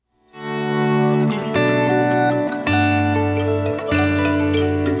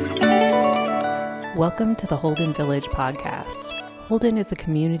Welcome to the Holden Village podcast. Holden is a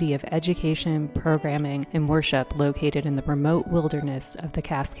community of education, programming, and worship located in the remote wilderness of the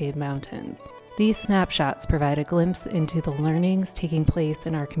Cascade Mountains. These snapshots provide a glimpse into the learnings taking place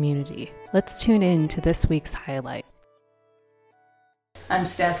in our community. Let's tune in to this week's highlight. I'm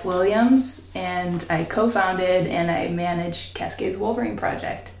Steph Williams, and I co-founded and I manage Cascades Wolverine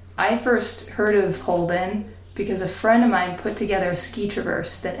project. I first heard of Holden because a friend of mine put together a ski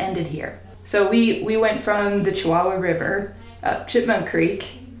traverse that ended here. So we went from the Chihuahua River up Chipmunk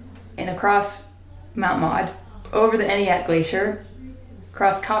Creek and across Mount Maud, over the Eniac Glacier,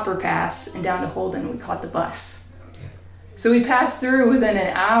 across Copper Pass, and down to Holden. We caught the bus. So we passed through within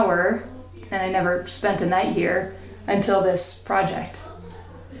an hour, and I never spent a night here until this project.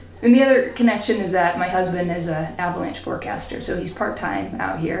 And the other connection is that my husband is an avalanche forecaster, so he's part-time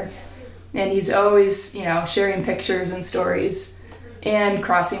out here. And he's always, sharing pictures and stories and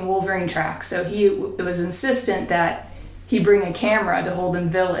crossing Wolverine tracks. So he was insistent that he bring a camera to Holden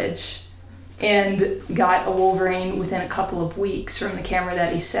Village, and got a Wolverine within a couple of weeks from the camera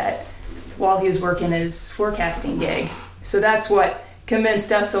that he set while he was working his forecasting gig. So that's what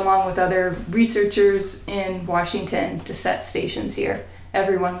convinced us, along with other researchers in Washington, to set stations here.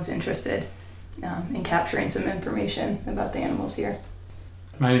 Everyone was interested in capturing some information about the animals here.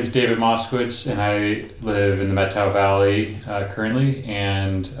 My name is David Moskowitz, and I live in the Methow Valley currently,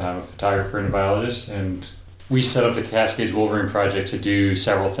 and I'm a photographer and a biologist. And we set up the Cascades Wolverine Project to do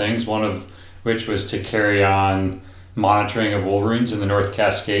several things, one of which was to carry on monitoring of wolverines in the North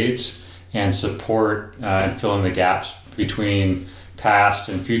Cascades and support and fill in the gaps between past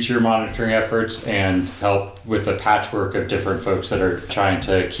and future monitoring efforts, and help with a patchwork of different folks that are trying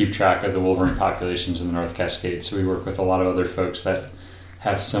to keep track of the wolverine populations in the North Cascades. So we work with a lot of other folks that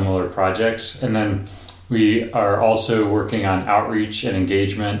have similar projects. And then we are also working on outreach and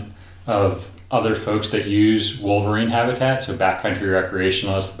engagement of other folks that use wolverine habitat, so backcountry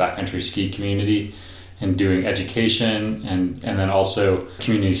recreationalists, the backcountry ski community, and doing education and then also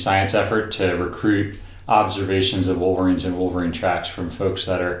community science effort to recruit observations of wolverines and wolverine tracks from folks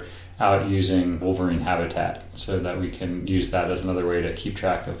that are out using wolverine habitat, so that we can use that as another way to keep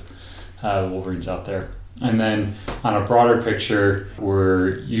track of wolverines out there. And then on a broader picture,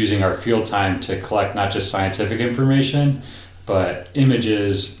 we're using our field time to collect not just scientific information, but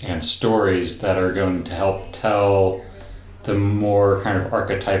images and stories that are going to help tell the more kind of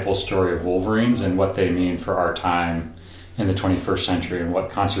archetypal story of wolverines and what they mean for our time in the 21st century, and what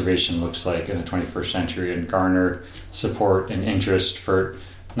conservation looks like in the 21st century, and garner support and interest for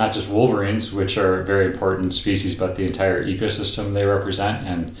not just wolverines, which are a very important species, but the entire ecosystem they represent,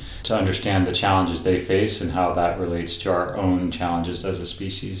 and to understand the challenges they face and how that relates to our own challenges as a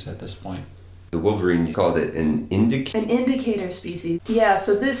species at this point. The wolverine, you called it an indicator? An indicator species. Yeah,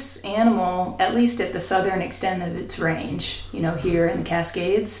 so this animal, at least at the southern extent of its range, here in the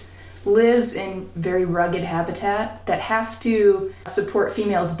Cascades, lives in very rugged habitat that has to support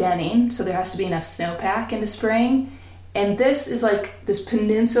females denning, so there has to be enough snowpack in the spring. And this is like this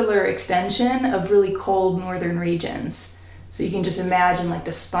peninsular extension of really cold northern regions. So you can just imagine like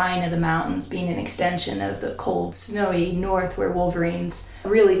the spine of the mountains being an extension of the cold, snowy north, where wolverines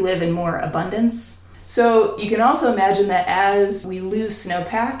really live in more abundance. So you can also imagine that as we lose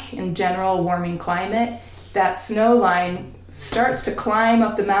snowpack in general warming climate, that snow line starts to climb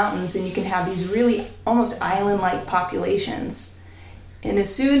up the mountains, and you can have these really almost island-like populations. And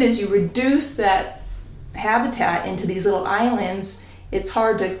as soon as you reduce that habitat into these little islands, it's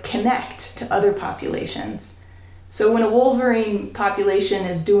hard to connect to other populations. So when a wolverine population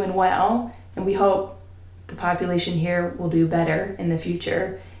is doing well, and we hope the population here will do better in the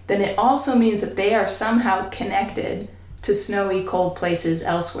future, then it also means that they are somehow connected to snowy, cold places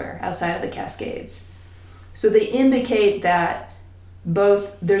elsewhere outside of the Cascades. So they indicate that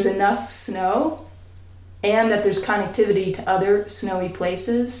both there's enough snow and that there's connectivity to other snowy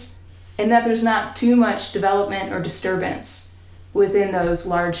places, and that there's not too much development or disturbance within those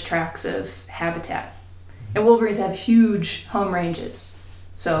large tracts of habitat. And wolverines have huge home ranges.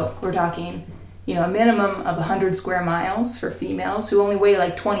 So we're talking, a minimum of 100 square miles for females who only weigh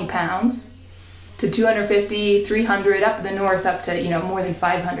like 20 pounds, to 250, 300, up in the north, up to, more than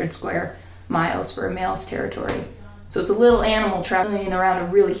 500 square miles for a male's territory. So it's a little animal traveling around a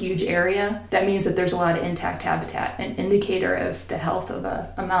really huge area. That means that there's a lot of intact habitat, an indicator of the health of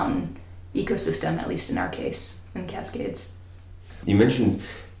a mountain ecosystem, at least in our case, in the Cascades. You mentioned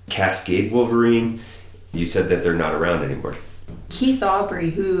Cascade wolverine. You said that they're not around anymore. Keith Aubrey,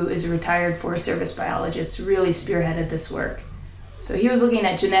 who is a retired Forest Service biologist, really spearheaded this work. So he was looking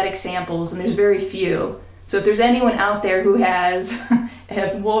at genetic samples, and there's very few. So if there's anyone out there who has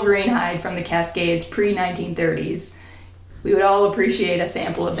a Wolverine hide from the Cascades pre-1930s, we would all appreciate a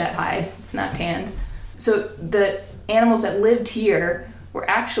sample of that hide. It's not tanned. So the animals that lived here were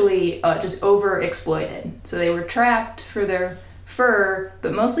actually just overexploited. So they were trapped for their fur,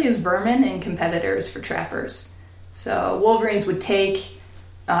 but mostly as vermin and competitors for trappers. So wolverines would take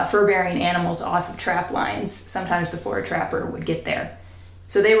fur-bearing animals off of trap lines sometimes before a trapper would get there.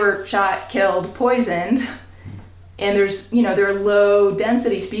 So they were shot, killed, poisoned, and they're low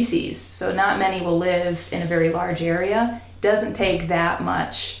density species, so not many will live in a very large area. It doesn't take that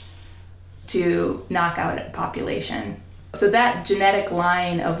much to knock out a population. So that genetic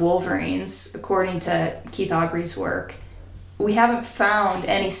line of wolverines, according to Keith Aubrey's work, we haven't found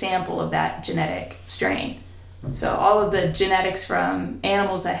any sample of that genetic strain. So all of the genetics from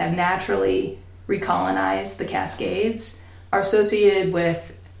animals that have naturally recolonized the Cascades are associated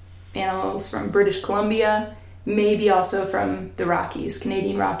with animals from British Columbia, maybe also from the Rockies,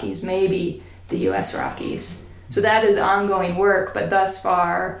 Canadian Rockies, maybe the US Rockies. So that is ongoing work, but thus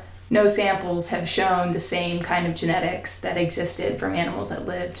far, no samples have shown the same kind of genetics that existed from animals that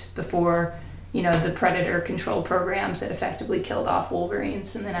lived before, the predator control programs that effectively killed off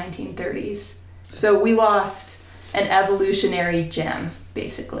wolverines in the 1930s. So we lost an evolutionary gem,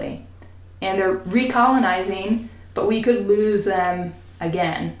 basically. And they're recolonizing, but we could lose them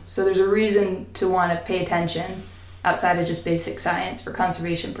again. So there's a reason to want to pay attention outside of just basic science for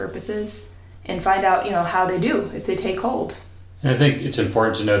conservation purposes and find out, how they do if they take hold. And I think it's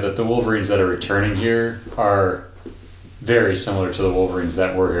important to know that the wolverines that are returning here are very similar to the wolverines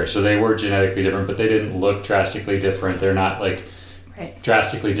that were here. So they were genetically different, but they didn't look drastically different. They're not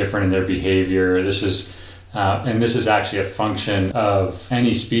drastically different in their behavior. This is actually a function of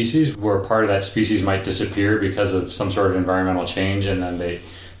any species where part of that species might disappear because of some sort of environmental change, and then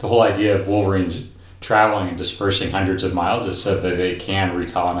the whole idea of wolverines traveling and dispersing hundreds of miles is so that they can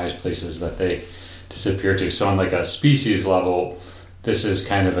recolonize places that they disappear to. So on like a species level, this is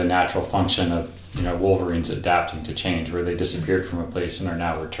kind of a natural function of wolverines adapting to change, where they disappeared from a place and are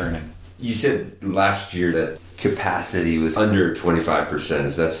now returning. You said last year that capacity was under 25%.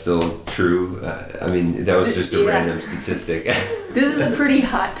 Is that still true? That was just a random statistic. This is a pretty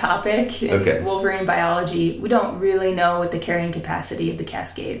hot topic in Okay. Wolverine biology. We don't really know what the carrying capacity of the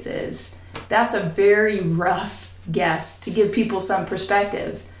Cascades is. That's a very rough guess to give people some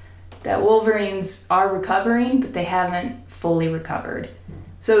perspective that wolverines are recovering, but they haven't fully recovered.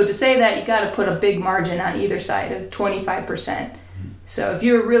 So to say that, you got to put a big margin on either side of 25%. So if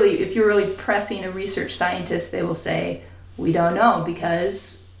you're really pressing a research scientist, they will say, we don't know,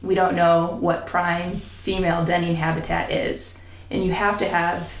 because we don't know what prime female denning habitat is. And you have to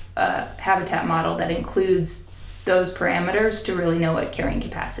have a habitat model that includes those parameters to really know what carrying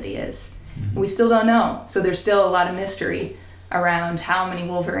capacity is. Mm-hmm. We still don't know. So there's still a lot of mystery around how many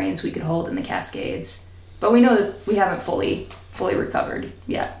wolverines we could hold in the Cascades. But we know that we haven't fully recovered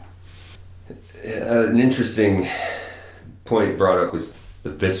yet. An interesting point brought up was the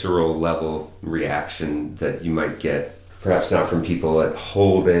visceral level reaction that you might get, perhaps not from people at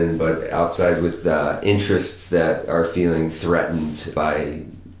Holden, but outside with interests that are feeling threatened by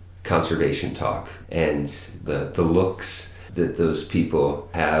conservation talk, and the looks that those people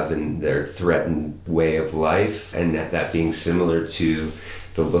have in their threatened way of life, and that being similar to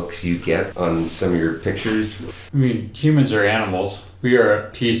the looks you get on some of your pictures. Humans are animals. We are a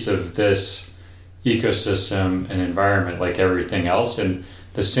piece of this ecosystem and environment like everything else, and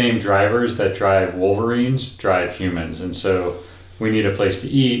the same drivers that drive wolverines drive humans. And so we need a place to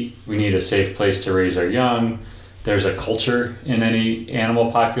eat, we need a safe place to raise our young. There's a culture in any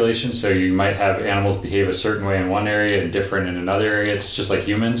animal population, so you might have animals behave a certain way in one area and different in another area. It's just like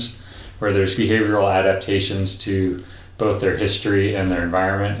humans, where there's behavioral adaptations to both their history and their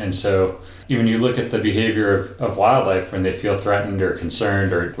environment. And so when you look at the behavior of wildlife when they feel threatened or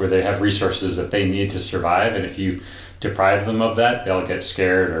concerned, or where they have resources that they need to survive, and if you deprive them of that, they'll get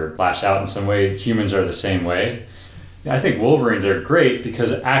scared or lash out in some way. Humans are the same way. I think wolverines are great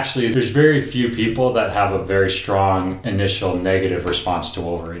because actually there's very few people that have a very strong initial negative response to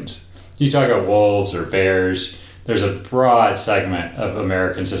wolverines. You talk about wolves or bears, there's a broad segment of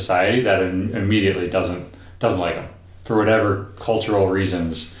American society that immediately doesn't like them for whatever cultural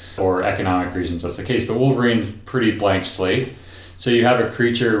reasons or economic reasons that's the case. But wolverine's pretty blank slate. So you have a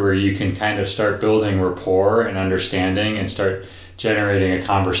creature where you can kind of start building rapport and understanding and start generating a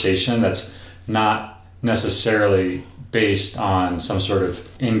conversation that's not necessarily based on some sort of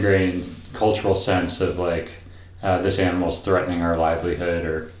ingrained cultural sense of this animal's threatening our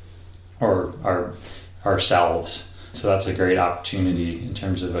livelihood or ourselves. So that's a great opportunity in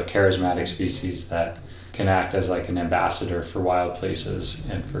terms of a charismatic species that can act as like an ambassador for wild places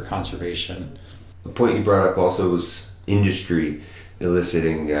and for conservation. The point you brought up also was industry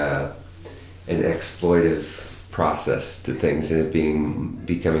eliciting an exploitive process to things, and it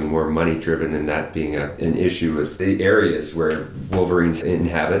becoming more money driven, and that being an issue with the areas where wolverines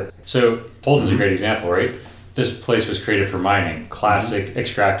inhabit. So Holden's a great example, right? This place was created for mining, classic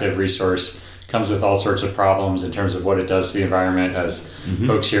extractive resource, comes with all sorts of problems in terms of what it does to the environment, as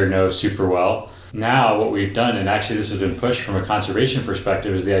folks here know super well. Now what we've done, and actually this has been pushed from a conservation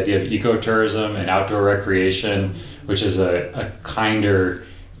perspective, is the idea of ecotourism and outdoor recreation, which is a kinder,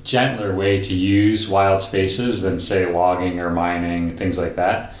 gentler way to use wild spaces than, say, logging or mining, things like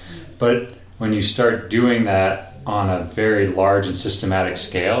that. But when you start doing that on a very large and systematic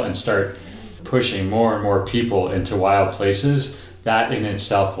scale and start pushing more and more people into wild places, that in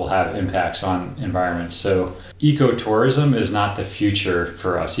itself will have impacts on environments. So ecotourism is not the future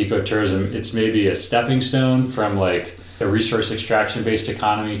for us. Ecotourism, it's maybe a stepping stone from like a resource extraction based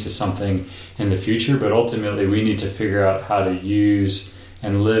economy to something in the future, but ultimately we need to figure out how to use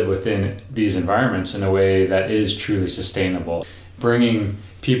and live within these environments in a way that is truly sustainable. Bringing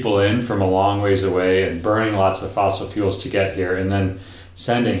people in from a long ways away and burning lots of fossil fuels to get here, and then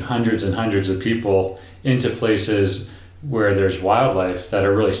sending hundreds and hundreds of people into places where there's wildlife that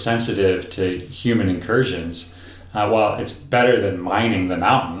are really sensitive to human incursions. While it's better than mining the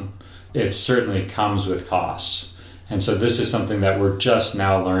mountain, it certainly comes with costs. And so this is something that we're just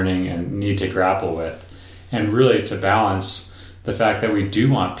now learning and need to grapple with. And really to balance the fact that we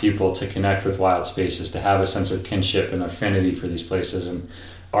do want people to connect with wild spaces, to have a sense of kinship and affinity for these places. And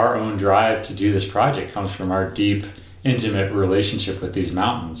our own drive to do this project comes from our deep, intimate relationship with these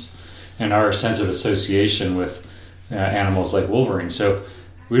mountains and our sense of association with animals like Wolverine. So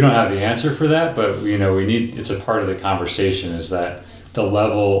we don't have the answer for that, but we need, it's a part of the conversation, is that the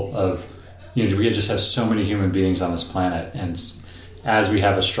level of, we just have so many human beings on this planet, and as we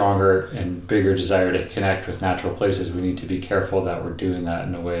have a stronger and bigger desire to connect with natural places, we need to be careful that we're doing that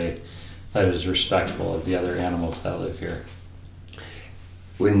in a way that is respectful of the other animals that live here.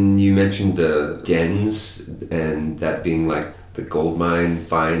 When you mentioned the dens and that being like the gold mine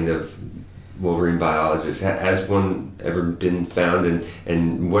find of Wolverine biologists, has one ever been found,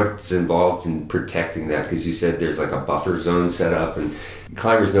 and what's involved in protecting that? Because you said there's like a buffer zone set up, and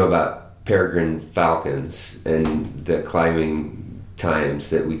climbers know about peregrine falcons and the climbing times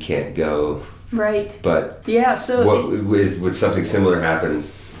that we can't go. Right. But yeah, so would something similar happen?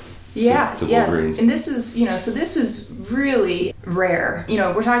 Yeah, to Wolverines? And this is, so this is really rare.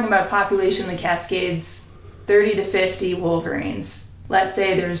 We're talking about a population in the Cascades, 30 to 50 Wolverines. Let's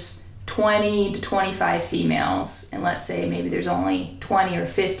say there's 20 to 25 females, and let's say maybe there's only 20 or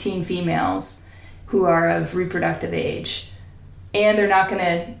 15 females who are of reproductive age. And they're not going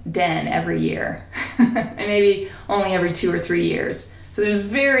to den every year, and maybe only every 2 or 3 years. So there's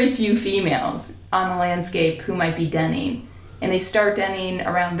very few females on the landscape who might be denning. And they start denning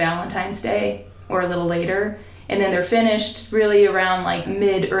around Valentine's Day or a little later, and then they're finished really around like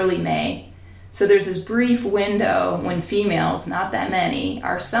early May. So there's this brief window when females, not that many,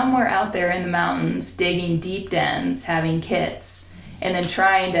 are somewhere out there in the mountains digging deep dens, having kits, and then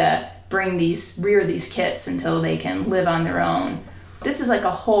trying to rear these kits until they can live on their own. This is like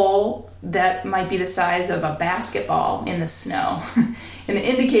a hole that might be the size of a basketball in the snow. And the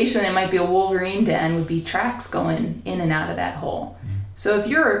indication it might be a Wolverine den would be tracks going in and out of that hole. So if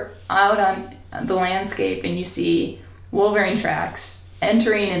you're out on the landscape and you see Wolverine tracks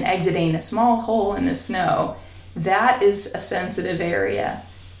entering and exiting a small hole in the snow, that is a sensitive area.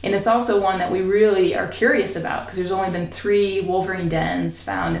 And it's also one that we really are curious about, because there's only been 3 Wolverine dens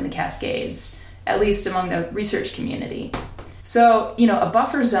found in the Cascades, at least among the research community. So, a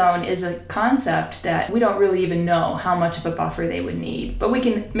buffer zone is a concept that we don't really even know how much of a buffer they would need, but we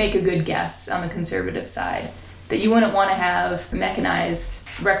can make a good guess on the conservative side that you wouldn't want to have mechanized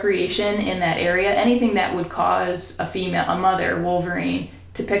recreation in that area. Anything that would cause a mother Wolverine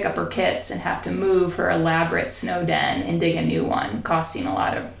to pick up her kits and have to move her elaborate snow den and dig a new one, costing a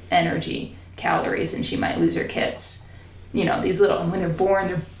lot of energy, calories, and she might lose her kits. These little, when they're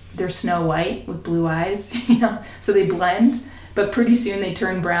born, they're snow white with blue eyes, so they blend, but pretty soon they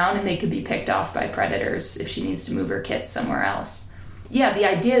turn brown and they could be picked off by predators if she needs to move her kits somewhere else. Yeah, the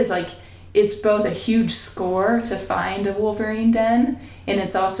idea is it's both a huge score to find a Wolverine den, and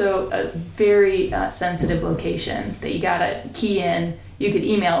it's also a very sensitive location that you gotta key in. You could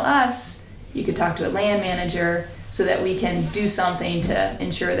email us, you could talk to a land manager, so that we can do something to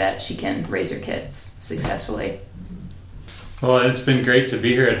ensure that she can raise her kits successfully. Well, it's been great to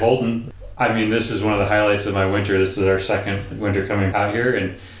be here at Holden. I mean, this is one of the highlights of my winter. This is our second winter coming out here,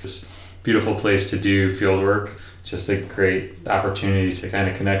 and it's a beautiful place to do field work. Just a great opportunity to kind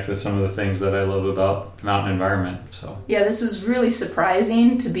of connect with some of the things that I love about the mountain environment. So yeah, this was really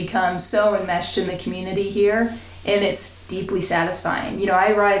surprising to become so enmeshed in the community here, and it's deeply satisfying. You know,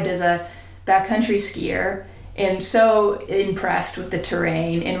 I arrived as a backcountry skier and so impressed with the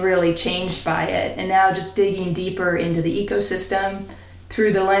terrain and really changed by it, and now just digging deeper into the ecosystem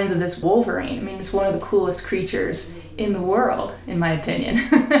through the lens of this Wolverine. I mean, it's one of the coolest creatures in the world, in my opinion.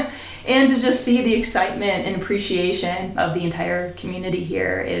 And to just see the excitement and appreciation of the entire community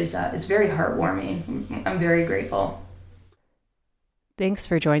here is very heartwarming. I'm very grateful. Thanks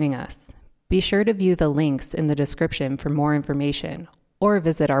for joining us. Be sure to view the links in the description for more information, or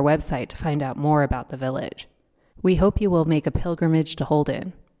visit our website to find out more about the village. We hope you will make a pilgrimage to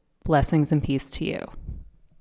Holden. Blessings and peace to you.